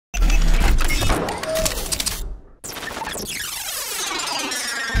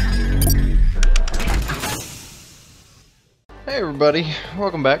Everybody,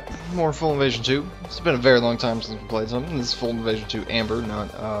 welcome back. More Full Invasion 2. It's been a very long time since we played something. This is Full Invasion 2 Amber,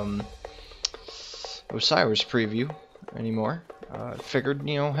 not Osiris preview anymore. Figured,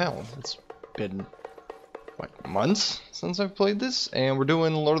 you know, hell, it's been like months since I've played this, and we're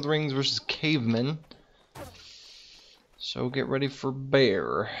doing Lord of the Rings versus Cavemen. So get ready for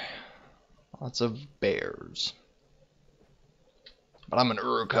bear. Lots of bears. But I'm an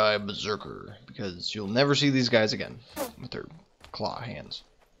Urukai berserker, because you'll never see these guys again with their claw hands.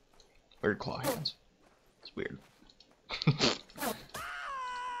 Weird claw hands. It's weird.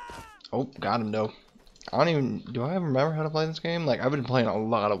 Oh, got him though. I don't even, do I remember how to play this game? Like, I've been playing a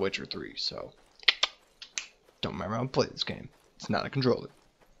lot of Witcher 3, so don't remember how to play this game. It's not a controller.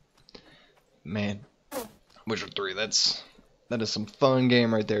 Man, Witcher 3, that is some fun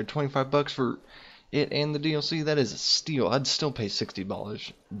game right there. 25 bucks for it and the DLC, that is a steal. I'd still pay $60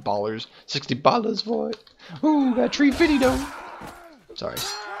 $60 for it. Ooh, got 350 though. Sorry,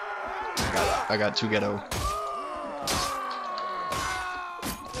 I got too ghetto.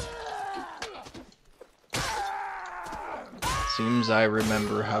 Seems I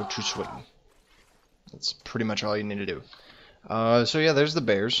remember how to swim. That's pretty much all you need to do. So yeah, there's the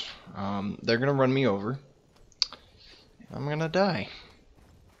bears. They're gonna run me over. I'm gonna die.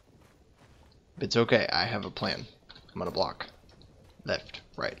 It's okay, I have a plan. I'm gonna block. Left,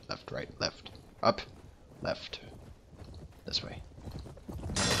 right, left. Up, left. This way.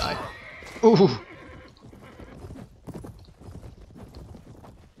 I'm gonna die. Ooh!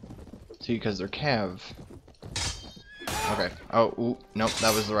 See, because they're cav. Okay. Oh, ooh, nope,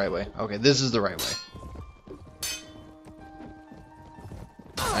 that was the right way. Okay, this is the right way.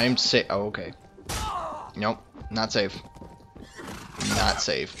 I'm safe. Oh, okay. Nope, not safe. Not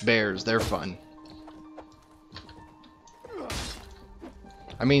safe. Bears, they're fun.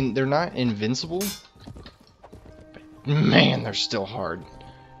 I mean, they're not invincible, but man, they're still hard.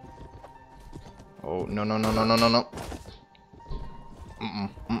 Oh, no.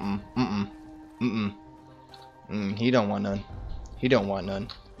 He don't want none. He don't want none.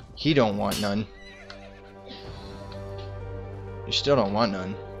 He don't want none. You still don't want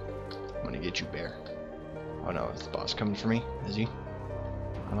none. I'm gonna get you, bear. Oh no, is the boss coming for me? Is he?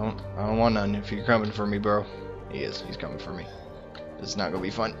 I don't want none. If you're coming for me, bro. He is. He's coming for me. This is not gonna be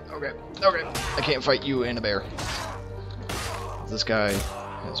fun. Okay. I can't fight you and a bear. This guy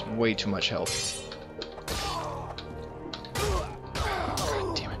has way too much health.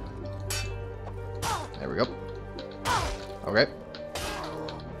 God damn it. There we go. Okay.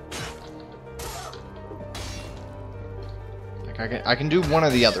 Like I can do one or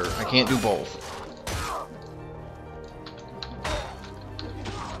the other. I can't do both.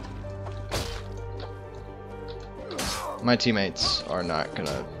 My teammates are not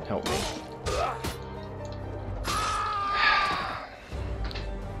gonna help me.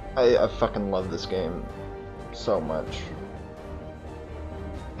 I fucking love this game so much.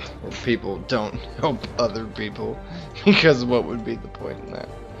 If people don't help other people, because what would be the point in that?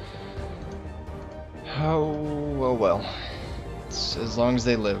 Oh, well. It's as long as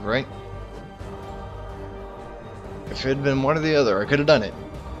they live, right? If it had been one or the other, I could have done it.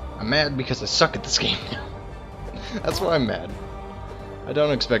 I'm mad because I suck at this game now. That's why I'm mad. I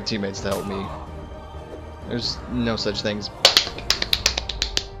don't expect teammates to help me. There's no such things.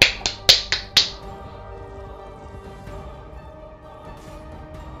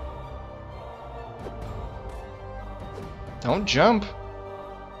 Don't jump.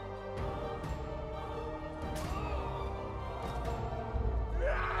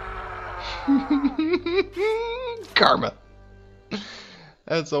 Karma.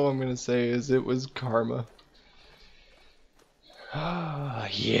 That's all I'm gonna say is it was karma. Ah,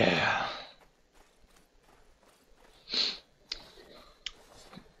 yeah.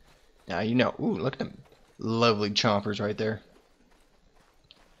 Now you know. Ooh, look at them lovely chompers right there.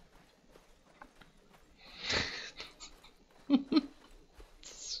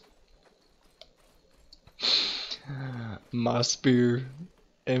 My spear.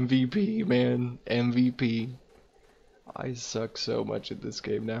 MVP, man. MVP. I suck so much at this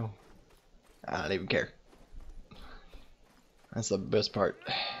game now. I don't even care. That's the best part.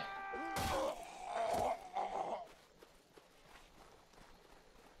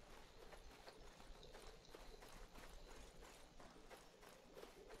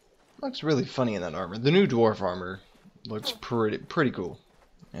 Looks really funny in that armor. The new dwarf armor looks pretty cool.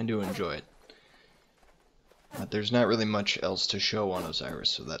 I do enjoy it. But there's not really much else to show on Osiris,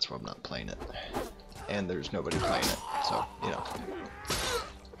 so that's why I'm not playing it. And there's nobody playing it, so, you know.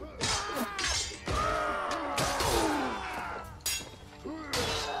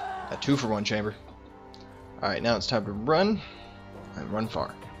 A 2-for-1 chamber. Alright, now it's time to run. and run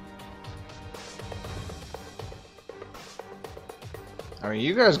far. I mean,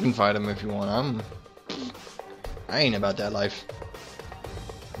 you guys can fight him if you want. I ain't about that life.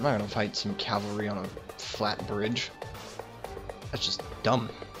 I'm not gonna fight some cavalry on a flat bridge. That's just dumb.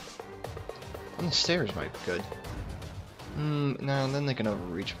 On the stairs might be good. No, then they can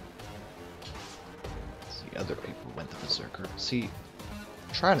overreach. See, other people went the berserker. See,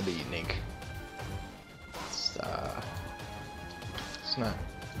 I'm trying to be unique.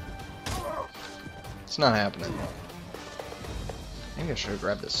 It's not happening. Maybe I should have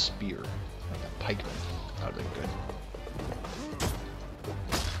grabbed a spear, like a pikeman. That would have been good.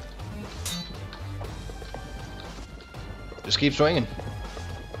 Just keep swinging.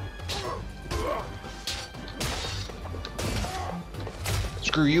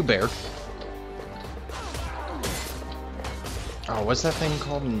 Screw you, bear. Oh, what's that thing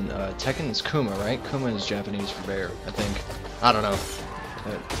called in Tekken? It's Kuma, right? Kuma is Japanese for bear, I think. I don't know.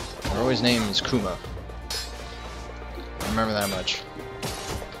 Their always name is Kuma. I remember that much.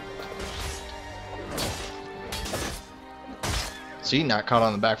 See, not caught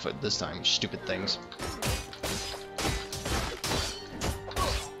on the back foot this time, you stupid things.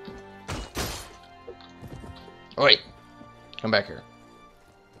 Oh, wait. Come back here.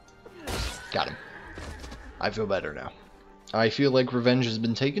 Got him. I feel better now. I feel like revenge has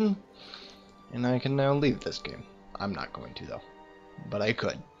been taken, and I can now leave this game. I'm not going to, though. But I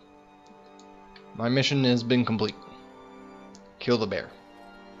could. My mission has been complete. Kill the bear.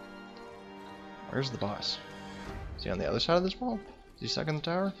 Where's the boss? Is he on the other side of this wall? Is he stuck in the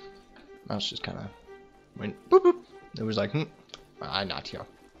tower? Mouse just kind of went boop boop. It was like, I'm not here.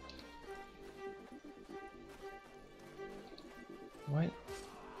 What?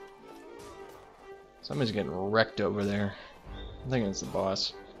 Somebody's getting wrecked over there. I'm thinking it's the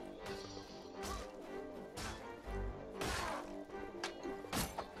boss.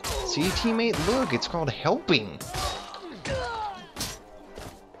 See, teammate, look, it's called helping.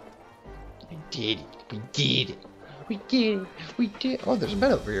 We did it. We did it. We did it. We did. Oh, there's a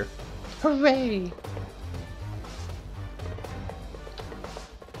bed over here. Hooray!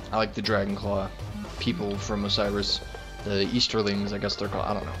 I like the Dragon Claw people from Osiris. The Easterlings, I guess they're called.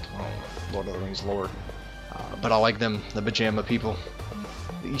 I don't know. Oh, Lord of the Rings lore. But I like them. The pajama people.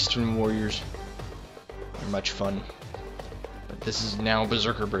 The Eastern Warriors. They're much fun. But this is now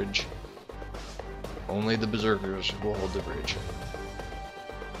Berserker Bridge. Only the Berserkers will hold the bridge.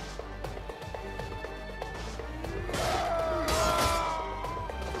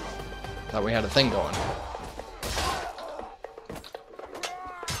 Thought we had a thing going.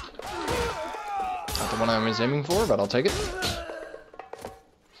 Not the one I was aiming for, but I'll take it.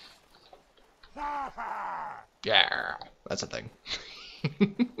 Yeah, that's a thing.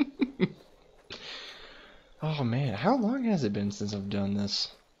 Oh man, how long has it been since I've done this?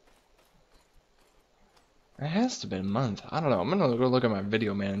 It has to have been a month. I don't know. I'm gonna go look at my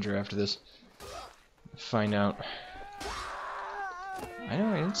video manager after this. Find out. I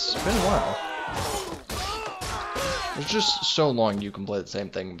know, it's been a while. It's just so long you can play the same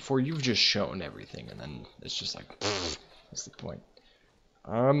thing before you've just shown everything, and then it's just like, pfft, what's the point?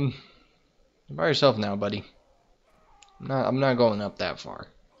 You're by yourself now, buddy. I'm not going up that far.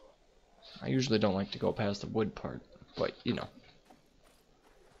 I usually don't like to go past the wood part, but you know.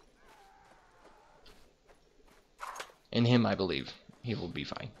 In him, I believe. He will be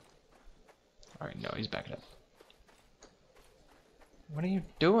fine. Alright, no, he's backing up. What are you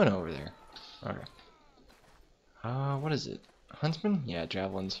doing over there? Okay. What is it? Huntsman? Yeah,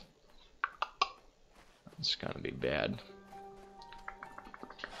 javelins. It's gonna be bad.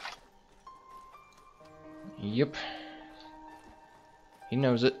 Yep. He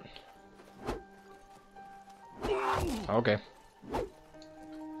knows it. Okay.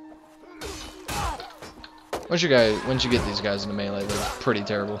 Once you get these guys into melee, they're pretty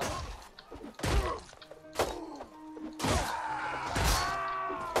terrible.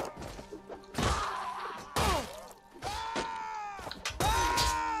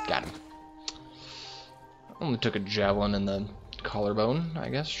 Got him. Only took a javelin in the collarbone, I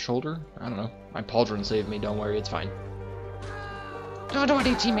guess, shoulder. I don't know. My pauldron saved me. Don't worry, it's fine. Don't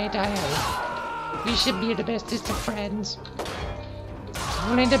worry, teammate. We should be the bestest of friends.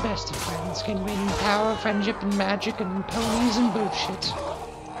 Only the best of friends can win power, friendship, and magic, and ponies and bullshit.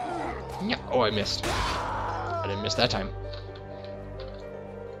 Yeah. Oh, I missed. I didn't miss that time.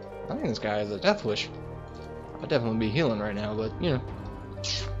 I think this guy has a death wish. I'd definitely be healing right now, but you know.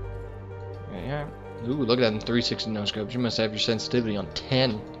 Yeah. Ooh, look at that 360 no scopes. You must have your sensitivity on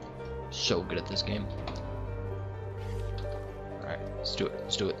 10. So good at this game. Alright, let's do it.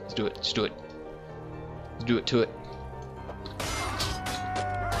 Let's do it. Let's do it. Let's do it. Let's do it to it.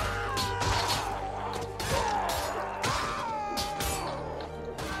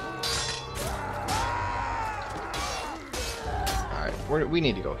 we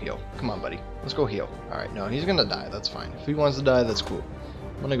need to go heal. Come on, buddy. Let's go heal. Alright, no, he's gonna die. That's fine. If he wants to die, that's cool.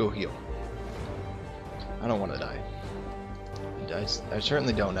 I'm gonna go heal. I don't want to die. I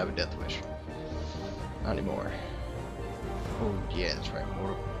certainly don't have a death wish. Not anymore. Oh, yeah, that's right.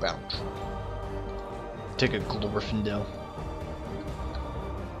 Mortal bounce. Take a Glorfindel.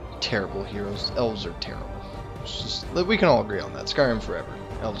 Terrible heroes. Elves are terrible. It's just, we can all agree on that. Skyrim forever.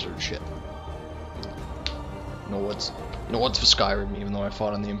 Elves are shit. No what's for Skyrim, even though I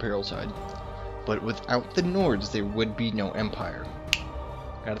fought on the Imperial side. But without the Nords, there would be no Empire.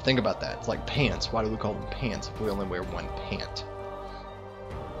 Gotta think about that. It's like pants. Why do we call them pants if we only wear one pant?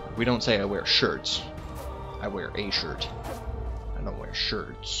 We don't say I wear shirts. I wear a shirt. I don't wear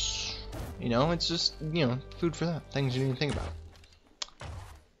shirts. You know, it's just, you know, food for thought. Things you need to think about.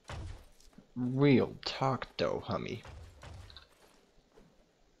 Real talk though, hummy.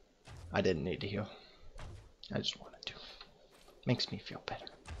 I didn't need to heal. I just wanted to. Makes me feel better.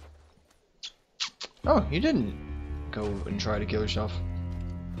 Oh, you didn't go and try to kill yourself.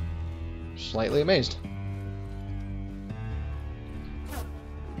 Slightly amazed.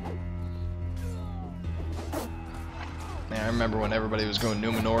 Yeah, I remember when everybody was going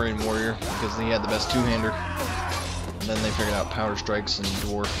Numenorian Warrior because he had the best two-hander. And then they figured out Powder Strikes and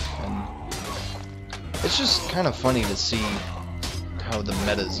Dwarf, and it's just kind of funny to see how the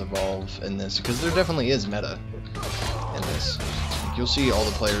metas evolve in this, because there definitely is meta in this. Like, you'll see all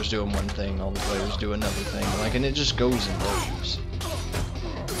the players doing one thing, all the players do another thing, like, and it just goes in waves.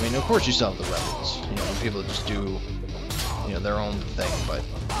 I mean, of course you still have the rebels, you know, people just do, you know, their own thing, but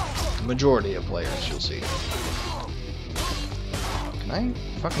the majority of players you'll see. Can I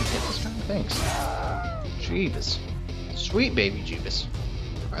fucking hit this guy? Thanks. Jeebus. Sweet baby Jeebus.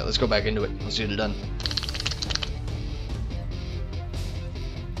 Alright, let's go back into it. Let's get it done.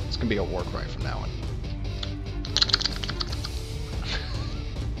 It's gonna be a war cry from now on.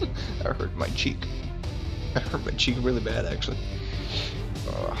 I hurt my cheek. I hurt my cheek really bad, actually.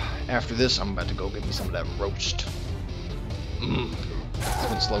 After this, I'm about to go get me some of that roast. It's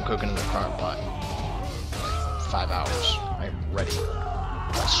been slow cooking in the crock pot. 5 hours. I'm ready.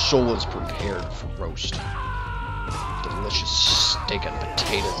 My soul is prepared for roast. Delicious steak and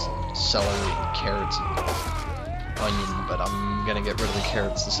potatoes and celery and carrots and onion, but I'm gonna get rid of the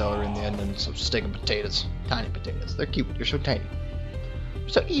carrots, the celery, and the onion, so steak and potatoes. Tiny potatoes. They're cute. They're so tiny.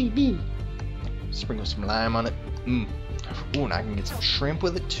 So easy. Sprinkle some lime on it. Ooh, and I can get some shrimp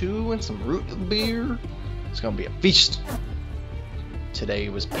with it too, and some root beer. It's gonna be a feast. Today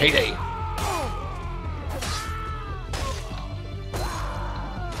was payday.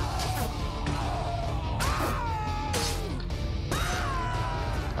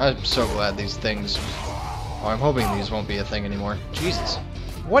 I'm so glad these things. Oh, I'm hoping these won't be a thing anymore. Jesus.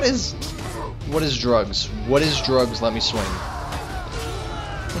 What is drugs? What is drugs? Let me swing.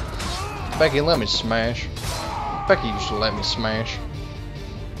 Becky, let me smash. Becky used to let me smash.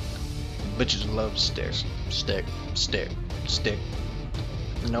 Bitches love sticks. Stick.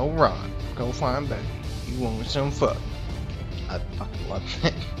 No, Ron. Go find Becky. You want some fuck. I fucking love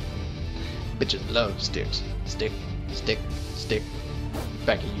it. Bitches love sticks. Stick.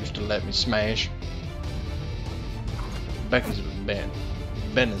 Becky used to let me smash. Becky's with Ben.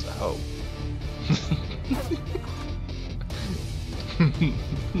 Ben is a hoe.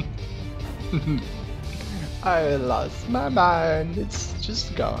 I lost my mind. It's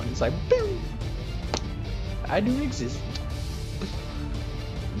just gone. It's like, boom. I don't exist.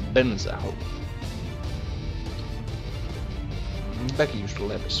 Ben is a hoe. Becky used to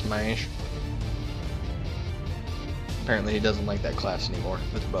let me smash. Apparently he doesn't like that class anymore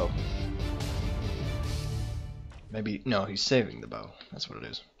with the bow. Maybe, no, he's saving the bow. That's what it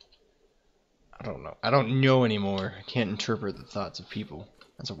is. I don't know. I don't know anymore. I can't interpret the thoughts of people.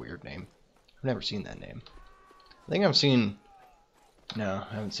 That's a weird name. I've never seen that name. I think I've seen... No,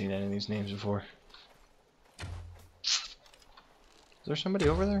 I haven't seen any of these names before. Is there somebody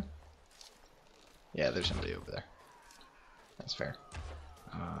over there? Yeah, there's somebody over there. That's fair.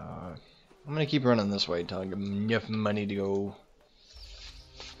 I'm gonna keep running this way until I get enough money to go.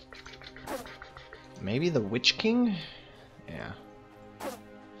 Maybe the Witch King? Yeah. Does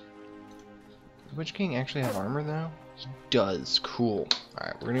the Witch King actually have armor now? He does. Cool.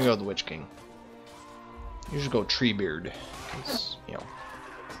 Alright, we're gonna go with the Witch King. You should go Treebeard. Because, you know,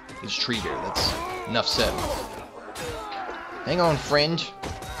 he's Treebeard. That's enough said. Hang on, friend.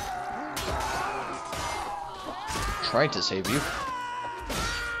 Tried to save you.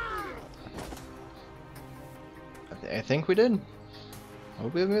 I think we did. I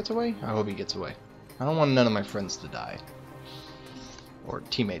hope he gets away. I hope he gets away. I don't want none of my friends to die. Or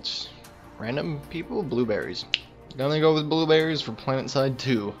teammates. Random people? Blueberries. Gonna go with blueberries for Planet Side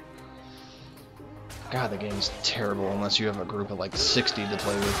 2. God, the game's terrible unless you have a group of like 60 to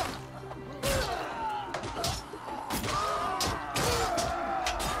play with.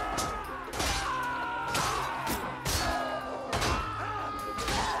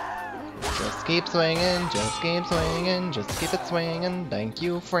 Just keep swinging, just keep swinging, just keep it swinging. Thank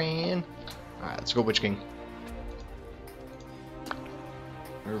you, friend. Alright, let's go Witch King.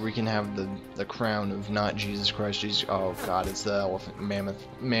 Or we can have the crown of not Jesus Christ. Jesus. Oh God, it's the elephant,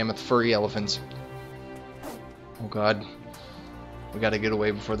 mammoth furry elephants. Oh God, we gotta get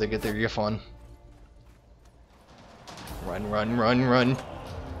away before they get their yiff on. Run, run, run, run.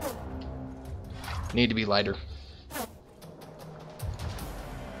 Need to be lighter.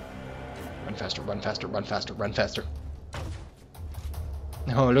 Run faster, run faster, run faster, run faster.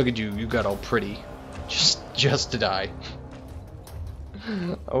 Oh, look at you! You got all pretty, just to die.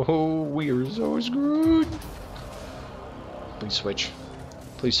 Oh, we are so screwed. Please switch.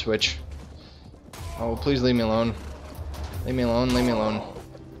 Please switch. Oh, please leave me alone. Leave me alone, leave me alone.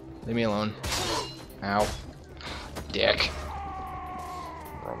 Leave me alone. Ow. Dick.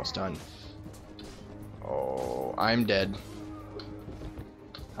 We're almost done. Oh, I'm dead.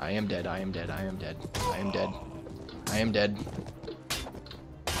 I am dead, I am dead, I am dead. I am dead. I am dead.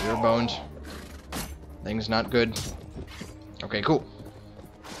 You're boned. Things not good. Okay, cool.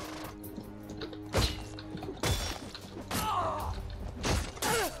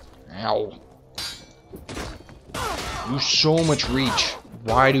 Ow. You so much reach.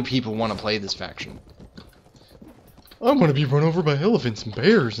 Why do people want to play this faction? I want to be run over by elephants and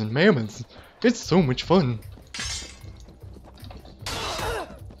bears and mammoths. It's so much fun.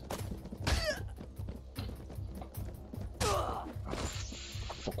 Oh,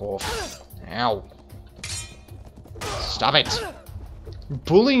 fuck off. Ow. Stop it. You're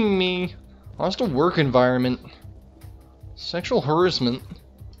bullying me. Hostile work environment. Sexual harassment.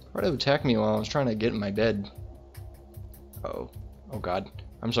 Tried to attack me while I was trying to get in my bed. Oh. Oh God.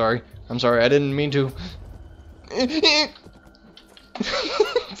 I'm sorry. I'm sorry. I didn't mean to.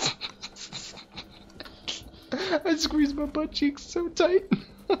 I squeezed my butt cheeks so tight.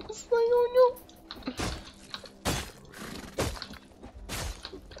 I was like, oh no.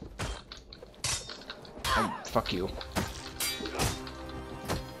 Oh, fuck you.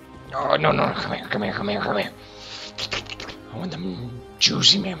 Oh, no, no. Come here, come here, come here, come here. I want them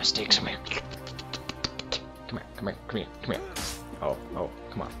juicy mammoth steaks. Come here. Come here, come here, come here, come here. Oh, oh,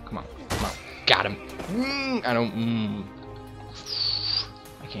 come on, come on, come on. Got him. I don't,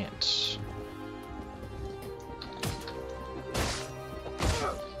 I can't.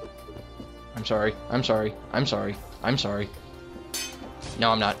 I'm sorry, I'm sorry, I'm sorry, I'm sorry.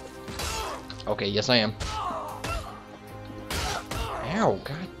 No, I'm not. Okay, yes I am. Ow,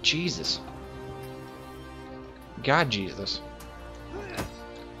 God, Jesus. God, Jesus.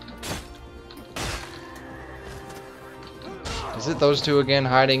 Is it those two again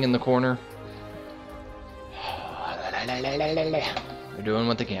hiding in the corner? They're doing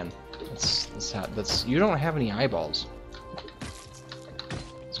what they can. That's you don't have any eyeballs.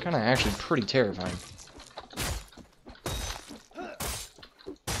 It's kind of actually pretty terrifying.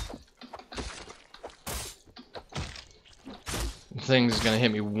 The thing's gonna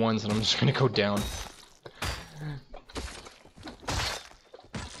hit me once and I'm just gonna go down.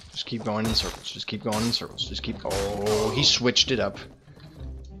 Just keep going in circles. Just keep going in circles. Just keep. Oh, he switched it up.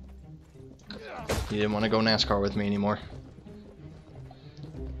 He didn't want to go NASCAR with me anymore.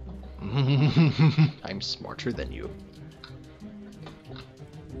 I'm smarter than you.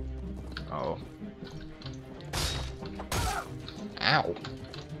 Oh. Ow.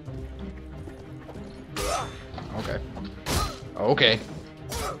 Okay. Okay.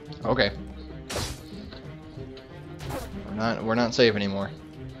 Okay. We're not safe anymore.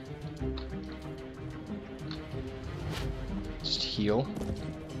 Just heal.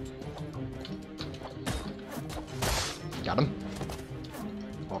 Got him.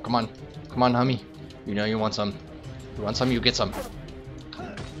 Oh, come on. Come on, homie. You know you want some. You want some, you get some.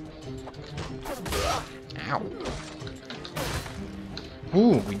 Ow.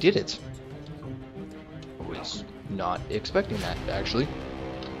 Ooh, we did it. I was not expecting that, actually.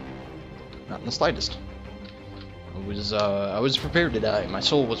 Not in the slightest. I was prepared to die. My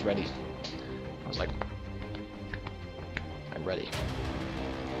soul was ready. I was like, I'm ready.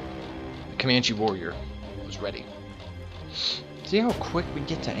 The Comanche warrior was ready. See how quick we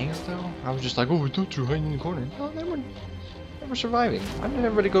get to air, though? I was just like, oh, I thought you were hiding in the corner. No, they were surviving. Why did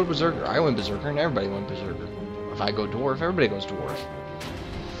everybody go berserker? I went berserker, and everybody went berserker. If I go dwarf, everybody goes dwarf.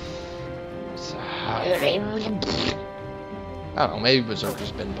 I don't know, maybe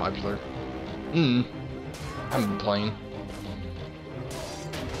berserker's been popular. haven't been playing.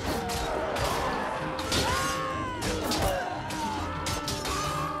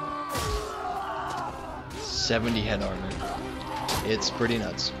 $70 head armor. It's pretty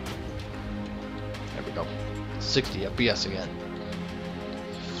nuts. There we go. 60 FPS again.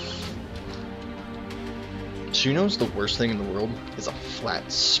 So you know what's the worst thing in the world? Is a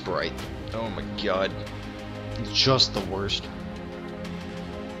flat sprite. Oh my god. It's just the worst.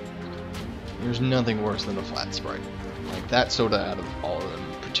 There's nothing worse than a flat sprite. Like that soda out of all of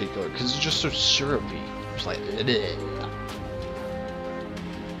them in particular, because it's just so syrupy. It's like,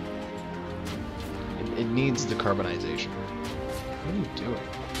 it needs the carbonization. What are you doing?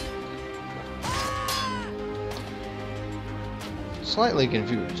 Slightly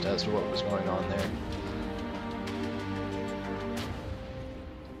confused as to what was going on there.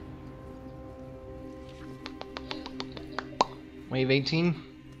 Wave 18?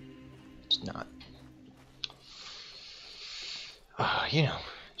 It's not. You know,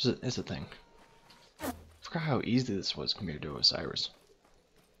 it's a thing. I forgot how easy this was compared to Osiris.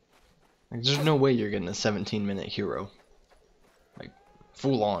 Like, there's no way you're getting a 17-minute hero. Like,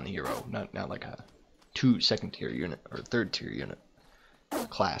 full-on hero, not like a 2 second-tier unit or 3rd-tier unit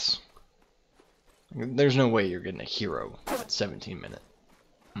class. Like, there's no way you're getting a hero at 17 minute.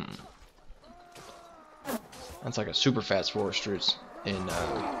 That's like a super fast foresters in Age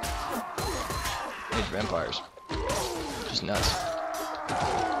of Empires. Just nuts.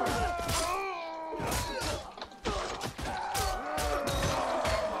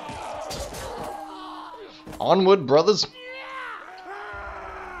 Onward, brothers!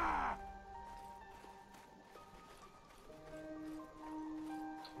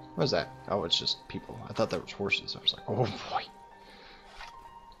 What is that? Oh, it's just people. I thought that was horses. I was like, oh boy.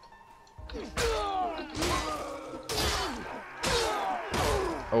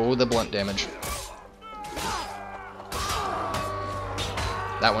 Oh, the blunt damage.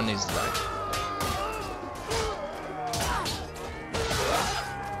 That one needs to die.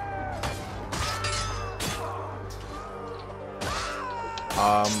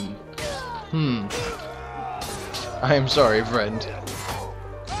 I am sorry, friend.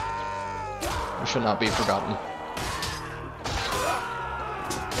 You should not be forgotten.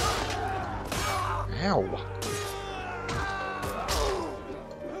 Ow.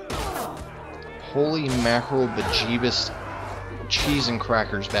 Holy mackerel bejeebus cheese and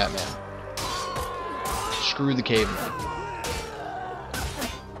crackers, Batman. Screw the caveman.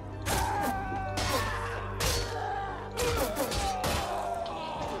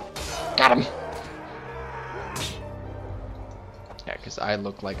 Got him! Yeah, because I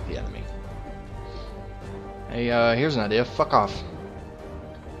look like the enemy. Hey, here's an idea. Fuck off.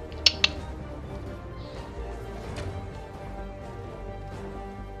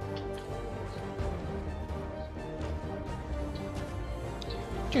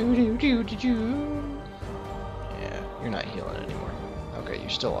 Yeah, you're not healing anymore. Okay, you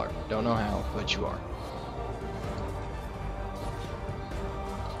still are. Don't know how, but you are.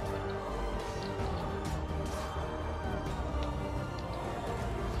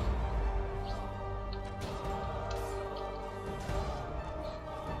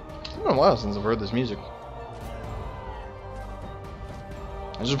 It's been a while since I've heard this music.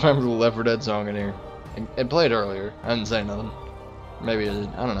 I just remember the Left 4 Dead song in here. It played earlier. I didn't say nothing. Maybe it did.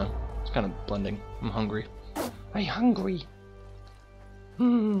 I don't know. It's kind of blending. I'm hungry. I'm hungry.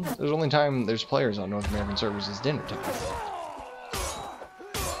 There's only time there's players on North American servers is dinner time.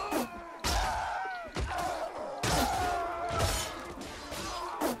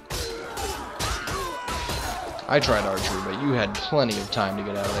 I tried archery, but you had plenty of time to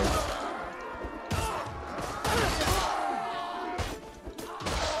get out of there.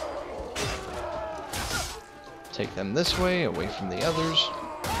 Take them this way, away from the others.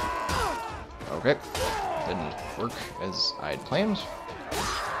 Okay. Didn't work as I had planned.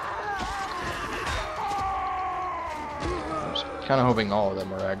 I was kind of hoping all of them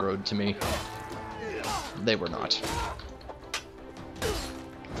were aggroed to me. They were not.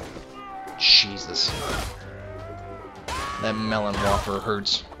 Jesus. That melon wafer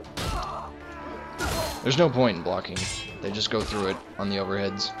hurts. There's no point in blocking. They just go through it on the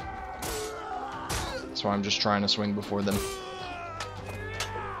overheads. So I'm just trying to swing before them.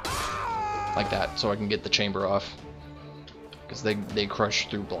 Like that, so I can get the chamber off. Because they crush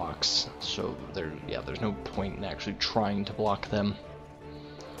through blocks. So there's no point in actually trying to block them.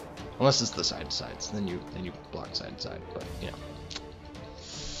 Unless it's the side to sides. Then you block side to side. But you know.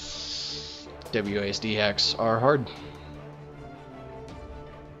 WASD hacks are hard.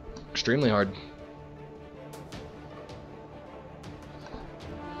 Extremely hard.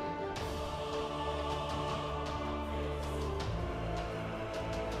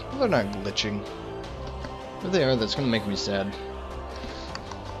 they're not glitching. If they are, that's gonna make me sad.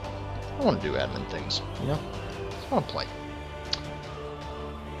 I want to do admin things, you know? I just want to play.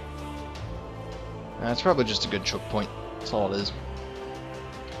 It's probably just a good choke point. That's all it is.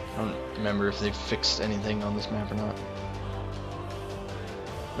 I don't remember if they fixed anything on this map or not.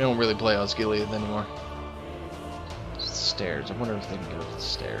 We don't really play Osgiliath anymore. Stairs. I wonder if they can get up the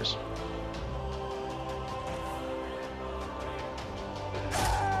stairs.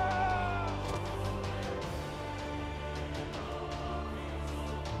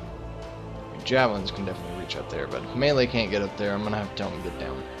 Javelins can definitely reach up there, but if melee can't get up there, I'm gonna have to tell them to get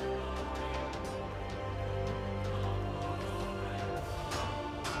down.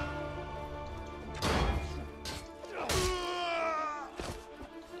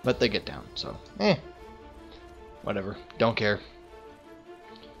 But they get down, so whatever. Don't care.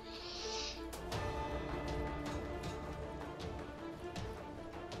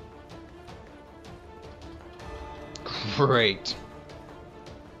 Great.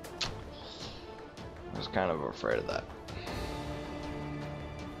 I was kind of afraid of that.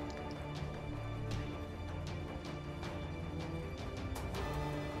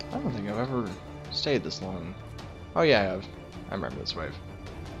 I don't think I've ever stayed this long. Oh yeah, I have. I remember this wave.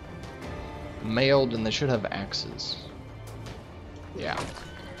 Mailed, and they should have axes. Yeah.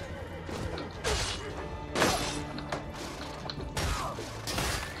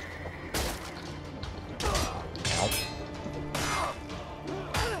 Ow.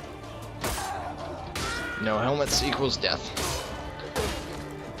 No helmets equals death.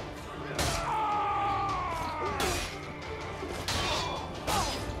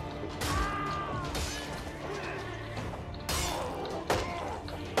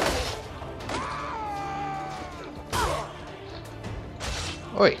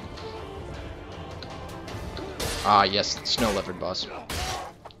 Oi! Ah, yes, snow leopard boss.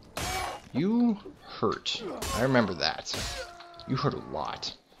 You hurt. I remember that. You hurt a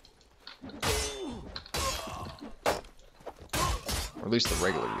lot. Or at least the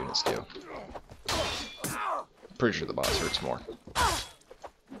regular units do. Pretty sure the boss hurts more.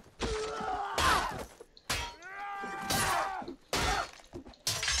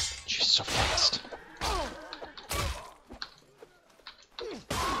 She's so fast.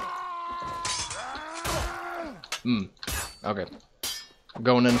 Okay. I'm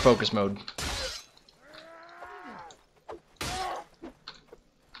going into focus mode.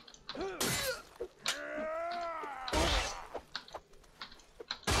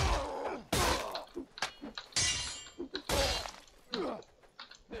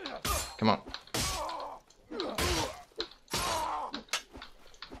 Come on.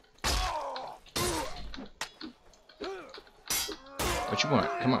 What you want?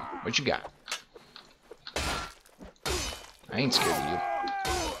 Come on. What you got? I ain't scared of you.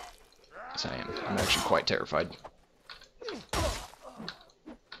 Yes, I am. I'm actually quite terrified.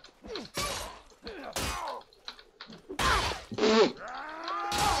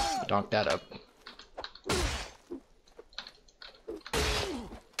 Donk that up.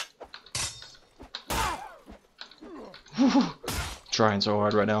 Trying so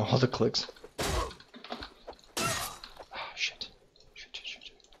hard right now, all the clicks. Oh, shit. Shit.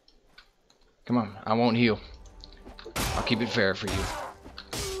 Come on, I won't heal. I'll keep it fair for you.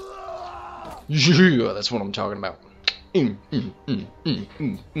 Yeah, that's what I'm talking about. I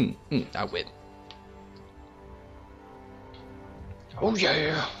win. Oh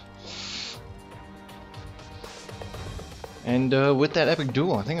yeah. And with that epic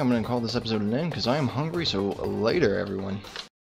duel, I think I'm going to call this episode an end because I am hungry, so later everyone.